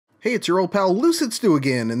Hey, it's your old pal Lucid Stew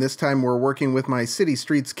again, and this time we're working with my City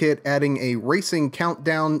Streets kit, adding a racing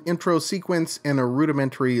countdown intro sequence and a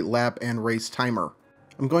rudimentary lap and race timer.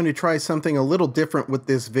 I'm going to try something a little different with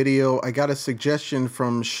this video. I got a suggestion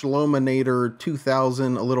from Shlominator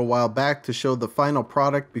 2000 a little while back to show the final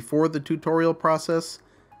product before the tutorial process.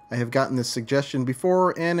 I have gotten this suggestion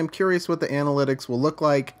before and I'm curious what the analytics will look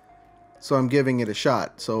like, so I'm giving it a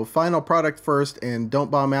shot. So final product first and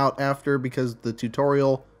don't bomb out after because the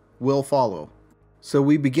tutorial will follow. So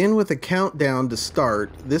we begin with a countdown to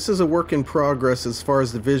start. This is a work in progress as far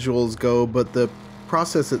as the visuals go, but the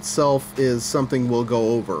process itself is something we'll go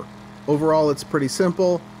over. Overall, it's pretty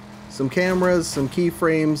simple. Some cameras, some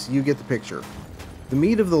keyframes, you get the picture. The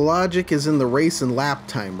meat of the logic is in the race and lap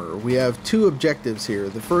timer. We have two objectives here.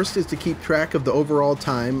 The first is to keep track of the overall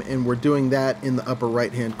time, and we're doing that in the upper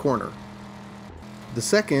right hand corner. The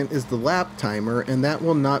second is the lap timer, and that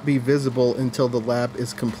will not be visible until the lap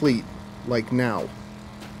is complete, like now.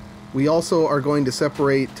 We also are going to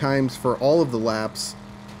separate times for all of the laps,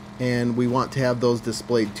 and we want to have those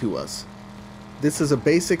displayed to us. This is a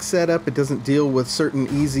basic setup. It doesn't deal with certain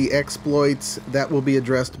easy exploits. That will be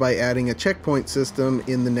addressed by adding a checkpoint system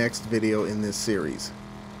in the next video in this series.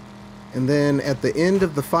 And then at the end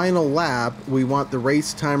of the final lap, we want the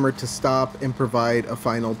race timer to stop and provide a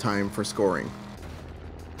final time for scoring.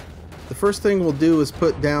 The first thing we'll do is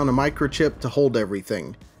put down a microchip to hold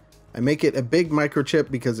everything. I make it a big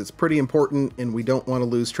microchip because it's pretty important and we don't want to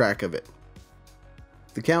lose track of it.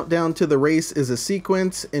 The countdown to the race is a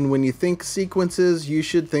sequence, and when you think sequences, you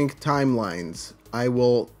should think timelines. I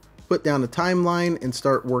will put down a timeline and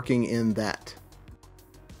start working in that.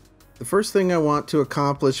 The first thing I want to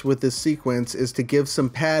accomplish with this sequence is to give some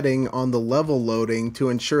padding on the level loading to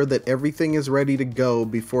ensure that everything is ready to go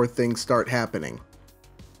before things start happening.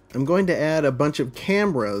 I'm going to add a bunch of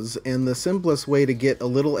cameras, and the simplest way to get a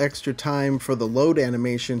little extra time for the load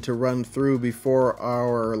animation to run through before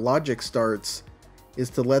our logic starts is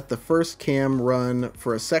to let the first cam run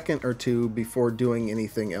for a second or two before doing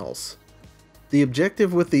anything else. The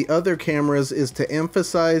objective with the other cameras is to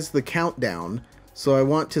emphasize the countdown, so I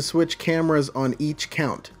want to switch cameras on each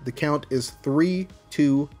count. The count is 3,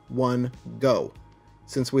 2, 1, go.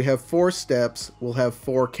 Since we have 4 steps, we'll have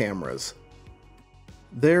 4 cameras.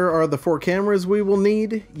 There are the 4 cameras we will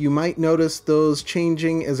need. You might notice those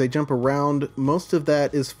changing as I jump around. Most of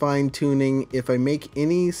that is fine-tuning. If I make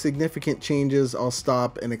any significant changes, I'll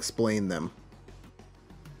stop and explain them.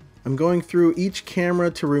 I'm going through each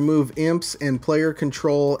camera to remove imps and player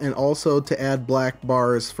control, and also to add black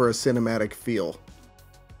bars for a cinematic feel.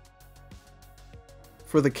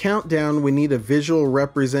 For the countdown, we need a visual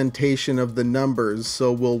representation of the numbers,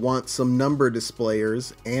 so we'll want some number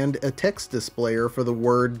displayers and a text displayer for the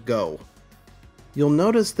word go. You'll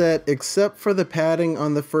notice that except for the padding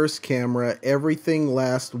on the first camera, everything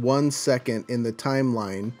lasts 1 second in the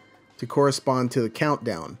timeline to correspond to the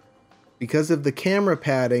countdown. Because of the camera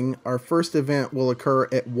padding, our first event will occur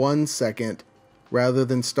at 1 second rather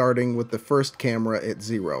than starting with the first camera at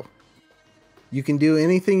 0. You can do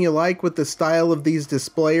anything you like with the style of these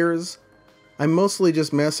displayers. I'm mostly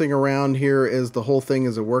just messing around here as the whole thing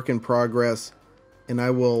is a work in progress, and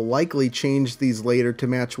I will likely change these later to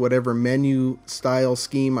match whatever menu style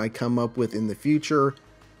scheme I come up with in the future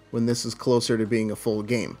when this is closer to being a full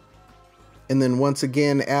game. And then once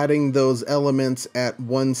again adding those elements at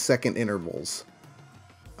 1 second intervals.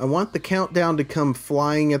 I want the countdown to come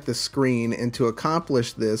flying at the screen, and to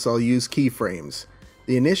accomplish this I'll use keyframes.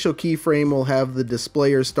 The initial keyframe will have the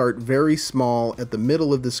displayer start very small at the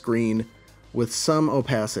middle of the screen with some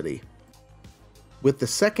opacity. With the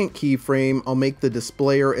second keyframe, I'll make the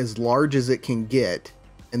displayer as large as it can get,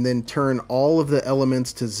 and then turn all of the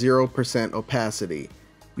elements to 0% opacity.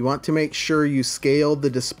 You want to make sure you scale the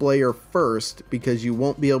displayer first because you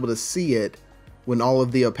won't be able to see it when all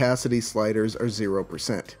of the opacity sliders are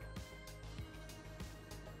 0%.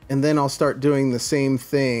 And then I'll start doing the same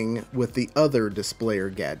thing with the other displayer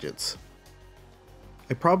gadgets.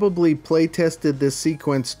 I probably playtested this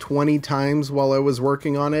sequence 20 times while I was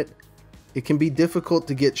working on it. It can be difficult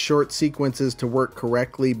to get short sequences to work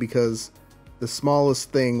correctly because the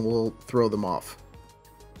smallest thing will throw them off.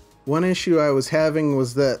 One issue I was having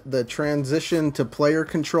was that the transition to player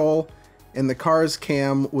control and the car's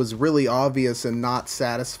cam was really obvious and not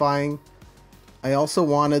satisfying. I also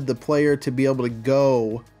wanted the player to be able to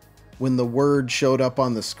go when the word showed up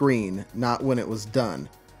on the screen, not when it was done.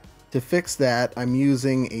 To fix that, I'm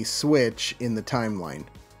using a switch in the timeline.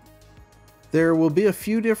 There will be a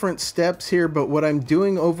few different steps here, but what I'm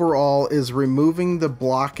doing overall is removing the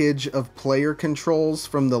blockage of player controls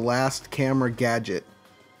from the last camera gadget.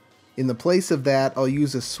 In the place of that, I'll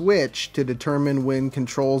use a switch to determine when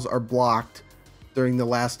controls are blocked during the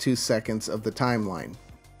last 2 seconds of the timeline.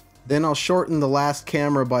 Then I'll shorten the last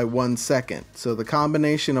camera by 1 second, so the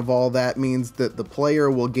combination of all that means that the player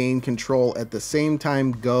will gain control at the same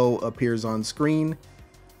time Go appears on screen,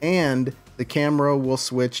 and the camera will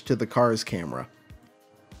switch to the car's camera.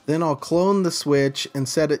 Then I'll clone the switch and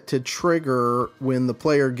set it to trigger when the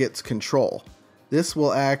player gets control. This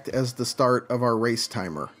will act as the start of our race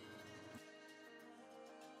timer.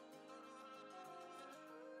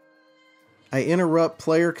 I interrupt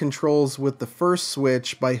player controls with the first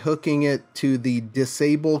switch by hooking it to the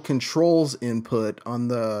Disable Controls input on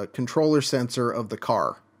the controller sensor of the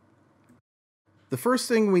car. The first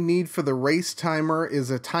thing we need for the race timer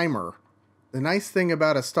is a timer. The nice thing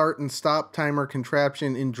about a start and stop timer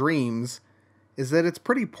contraption in Dreams is that it's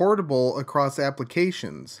pretty portable across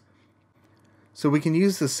applications. So we can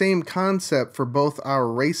use the same concept for both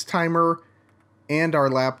our race timer and our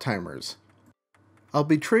lap timers. I'll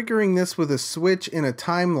be triggering this with a switch in a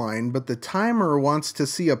timeline, but the timer wants to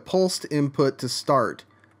see a pulsed input to start,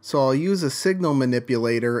 so I'll use a signal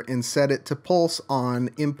manipulator and set it to pulse on,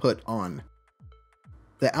 input on.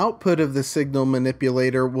 The output of the signal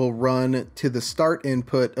manipulator will run to the start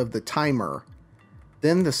input of the timer.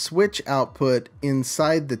 Then the switch output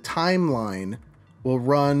inside the timeline will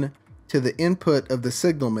run to the input of the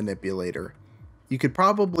signal manipulator. You could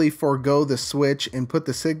probably forego the switch and put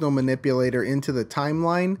the signal manipulator into the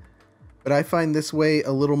timeline, but I find this way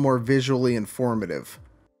a little more visually informative.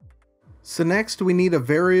 So next we need a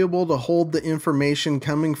variable to hold the information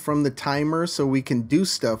coming from the timer so we can do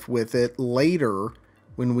stuff with it later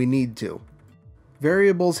when we need to.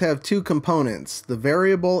 Variables have two components, the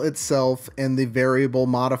variable itself and the variable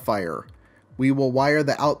modifier. We will wire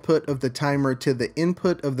the output of the timer to the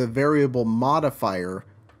input of the variable modifier,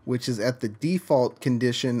 which is at the default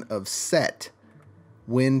condition of set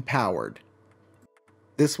when powered.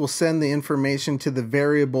 This will send the information to the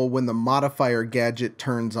variable when the modifier gadget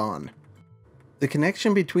turns on. The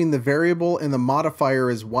connection between the variable and the modifier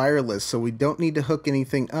is wireless, so we don't need to hook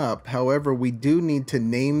anything up. However, we do need to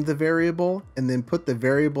name the variable and then put the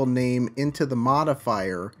variable name into the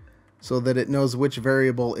modifier so that it knows which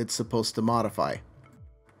variable it's supposed to modify.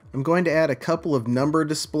 I'm going to add a couple of number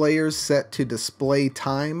displayers set to display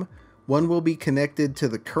time. One will be connected to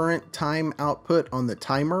the current time output on the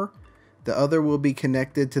timer. The other will be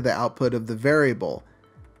connected to the output of the variable.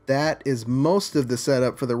 That is most of the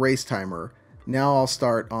setup for the race timer. Now I'll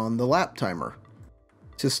start on the lap timer.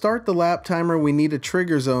 To start the lap timer, we need a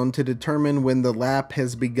trigger zone to determine when the lap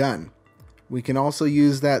has begun. We can also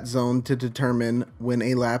use that zone to determine when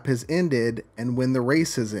a lap has ended and when the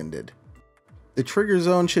race has ended. The trigger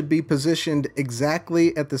zone should be positioned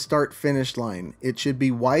exactly at the start-finish line. It should be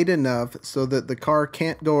wide enough so that the car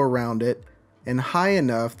can't go around it, and high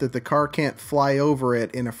enough that the car can't fly over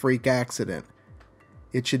it in a freak accident.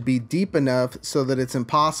 It should be deep enough so that it's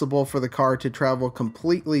impossible for the car to travel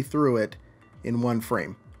completely through it in one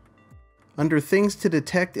frame. Under things to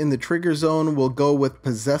detect in the trigger zone, we'll go with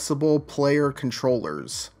possessible player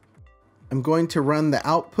controllers. I'm going to run the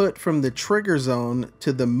output from the trigger zone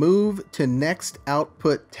to the Move to Next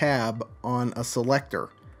Output tab on a selector.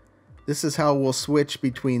 This is how we'll switch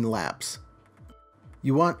between laps.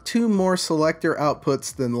 You want two more selector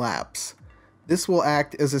outputs than laps. This will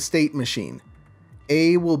act as a state machine.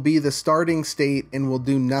 A will be the starting state and will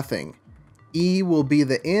do nothing. E will be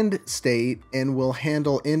the end state and will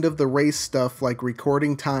handle end of the race stuff like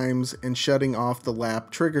recording times and shutting off the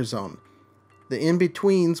lap trigger zone. The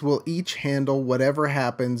in-betweens will each handle whatever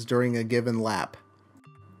happens during a given lap.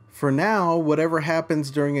 For now, whatever happens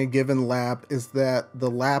during a given lap is that the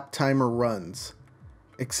lap timer runs.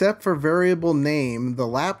 Except for variable name, the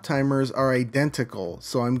lap timers are identical,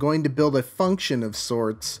 so I'm going to build a function of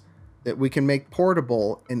sorts that we can make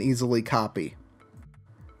portable and easily copy.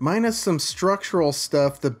 Minus some structural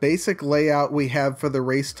stuff, the basic layout we have for the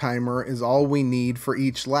race timer is all we need for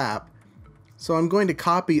each lap. So I'm going to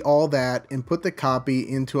copy all that and put the copy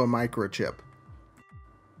into a microchip.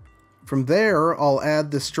 From there, I'll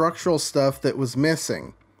add the structural stuff that was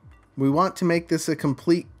missing. We want to make this a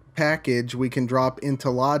complete package we can drop into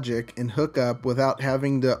Logic and hook up without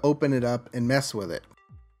having to open it up and mess with it.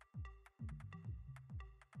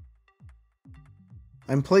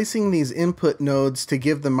 I'm placing these input nodes to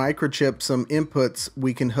give the microchip some inputs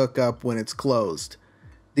we can hook up when it's closed.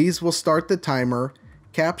 These will start the timer,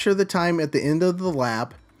 capture the time at the end of the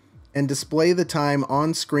lap, and display the time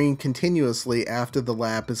on screen continuously after the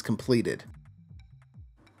lap is completed.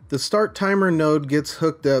 The start timer node gets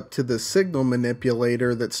hooked up to the signal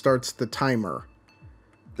manipulator that starts the timer.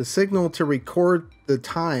 The signal to record the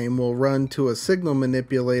time will run to a signal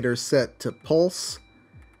manipulator set to pulse.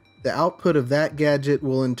 The output of that gadget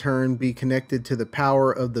will in turn be connected to the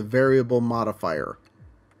power of the variable modifier.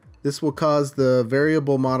 This will cause the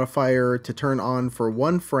variable modifier to turn on for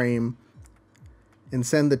 1 frame and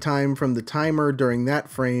send the time from the timer during that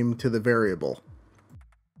frame to the variable.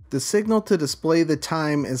 The signal to display the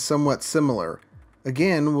time is somewhat similar.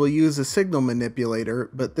 Again, we'll use a signal manipulator,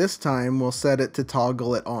 but this time we'll set it to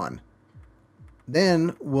toggle it on.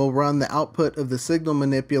 Then we'll run the output of the signal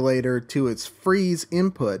manipulator to its freeze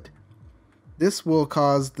input. This will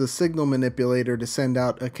cause the signal manipulator to send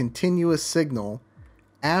out a continuous signal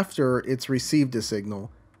after it's received a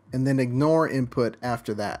signal, and then ignore input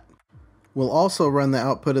after that. We'll also run the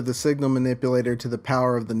output of the signal manipulator to the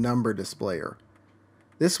power of the number displayer.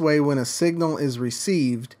 This way, when a signal is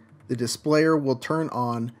received, the displayer will turn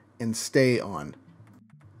on and stay on.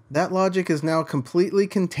 That logic is now completely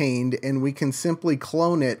contained, and we can simply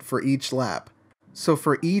clone it for each lap. So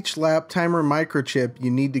for each lap timer microchip,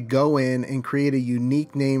 you need to go in and create a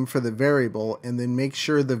unique name for the variable, and then make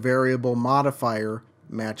sure the variable modifier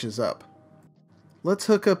matches up. Let's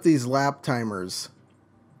hook up these lap timers.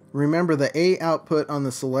 Remember, the A output on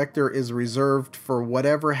the selector is reserved for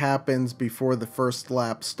whatever happens before the first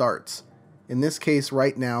lap starts. In this case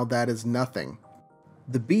right now, that is nothing.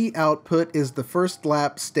 The B output is the first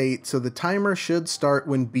lap state, so the timer should start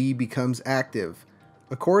when B becomes active.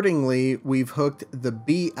 Accordingly, we've hooked the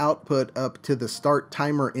B output up to the start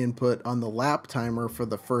timer input on the lap timer for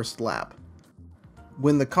the first lap.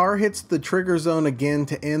 When the car hits the trigger zone again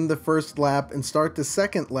to end the first lap and start the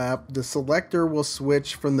second lap, the selector will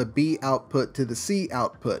switch from the B output to the C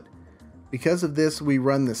output. Because of this, we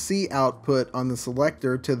run the C output on the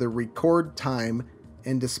selector to the record time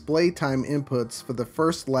and display time inputs for the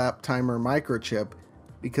first lap timer microchip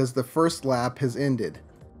because the first lap has ended.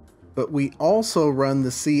 But we also run the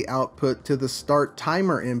C output to the start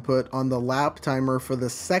timer input on the lap timer for the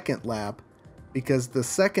second lap because the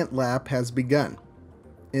second lap has begun.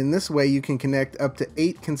 In this way, you can connect up to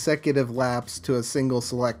 8 consecutive laps to a single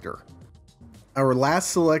selector. Our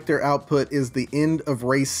last selector output is the end of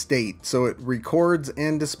race state, so it records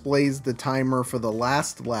and displays the timer for the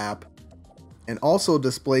last lap, and also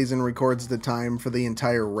displays and records the time for the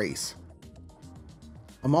entire race.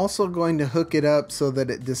 I'm also going to hook it up so that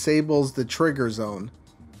it disables the trigger zone.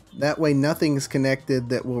 That way nothing's connected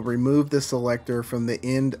that will remove the selector from the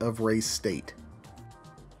end of race state.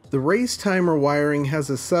 The race timer wiring has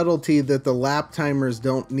a subtlety that the lap timers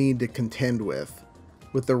don't need to contend with.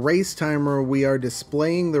 With the race timer, we are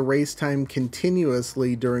displaying the race time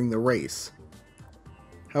continuously during the race.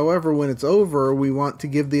 However, when it's over, we want to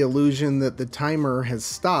give the illusion that the timer has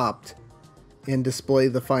stopped and display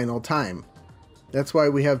the final time. That's why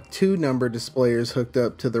we have 2 number displayers hooked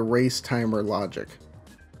up to the race timer logic.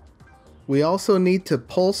 We also need to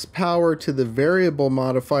pulse power to the variable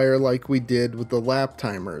modifier like we did with the lap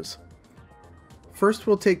timers. First,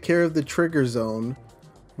 we'll take care of the trigger zone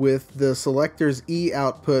with the selector's E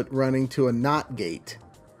output running to a NOT gate.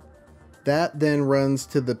 That then runs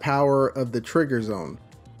to the power of the trigger zone.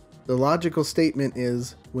 The logical statement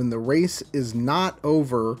is, when the race is not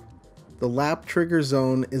over, the lap trigger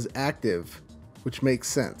zone is active, which makes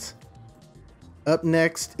sense. Up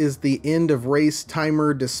next is the end of race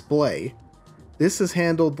timer display. This is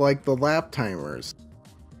handled like the lap timers,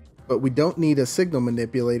 but we don't need a signal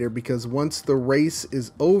manipulator because once the race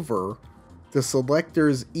is over, the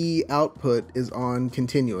selector's E output is on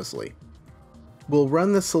continuously. We'll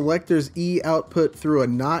run the selector's E output through a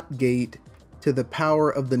NOT gate to the power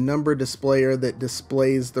of the number displayer that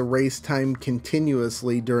displays the race time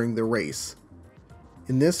continuously during the race.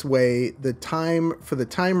 In this way, the time for the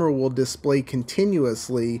timer will display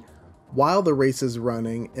continuously while the race is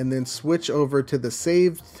running and then switch over to the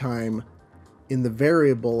saved time in the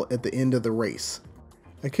variable at the end of the race.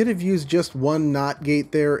 I could have used just one NOT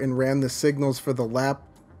gate there and ran the signals for the lap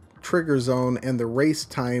trigger zone and the race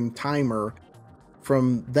time timer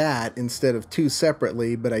from that instead of 2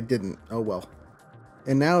 separately, but I didn't. Oh well.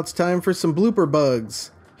 And now it's time for some blooper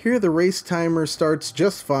bugs. Here the race timer starts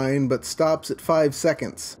just fine but stops at 5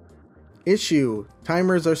 seconds. Issue: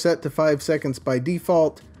 timers are set to 5 seconds by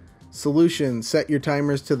default. Solution: set your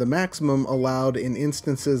timers to the maximum allowed in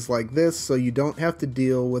instances like this so you don't have to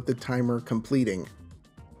deal with the timer completing.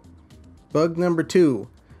 Bug number 2.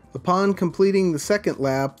 Upon completing the second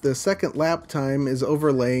lap, the second lap time is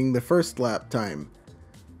overlaying the first lap time.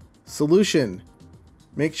 Solution: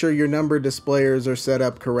 make sure your number displayers are set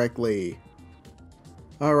up correctly.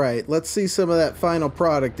 Alright, let's see some of that final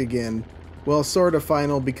product again. Well, sort of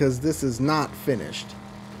final because this is not finished.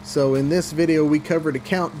 So in this video we covered a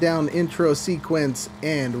countdown intro sequence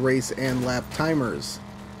and race and lap timers.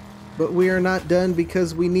 But we are not done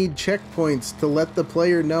because we need checkpoints to let the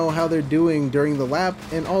player know how they're doing during the lap,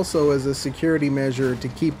 and also as a security measure to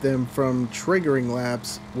keep them from triggering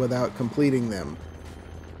laps without completing them.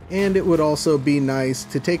 And it would also be nice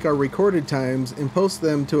to take our recorded times and post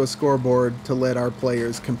them to a scoreboard to let our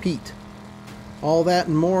players compete. All that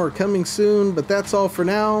and more coming soon, but that's all for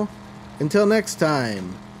now. Until next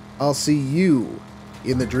time, I'll see you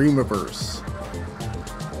in the Dreamiverse.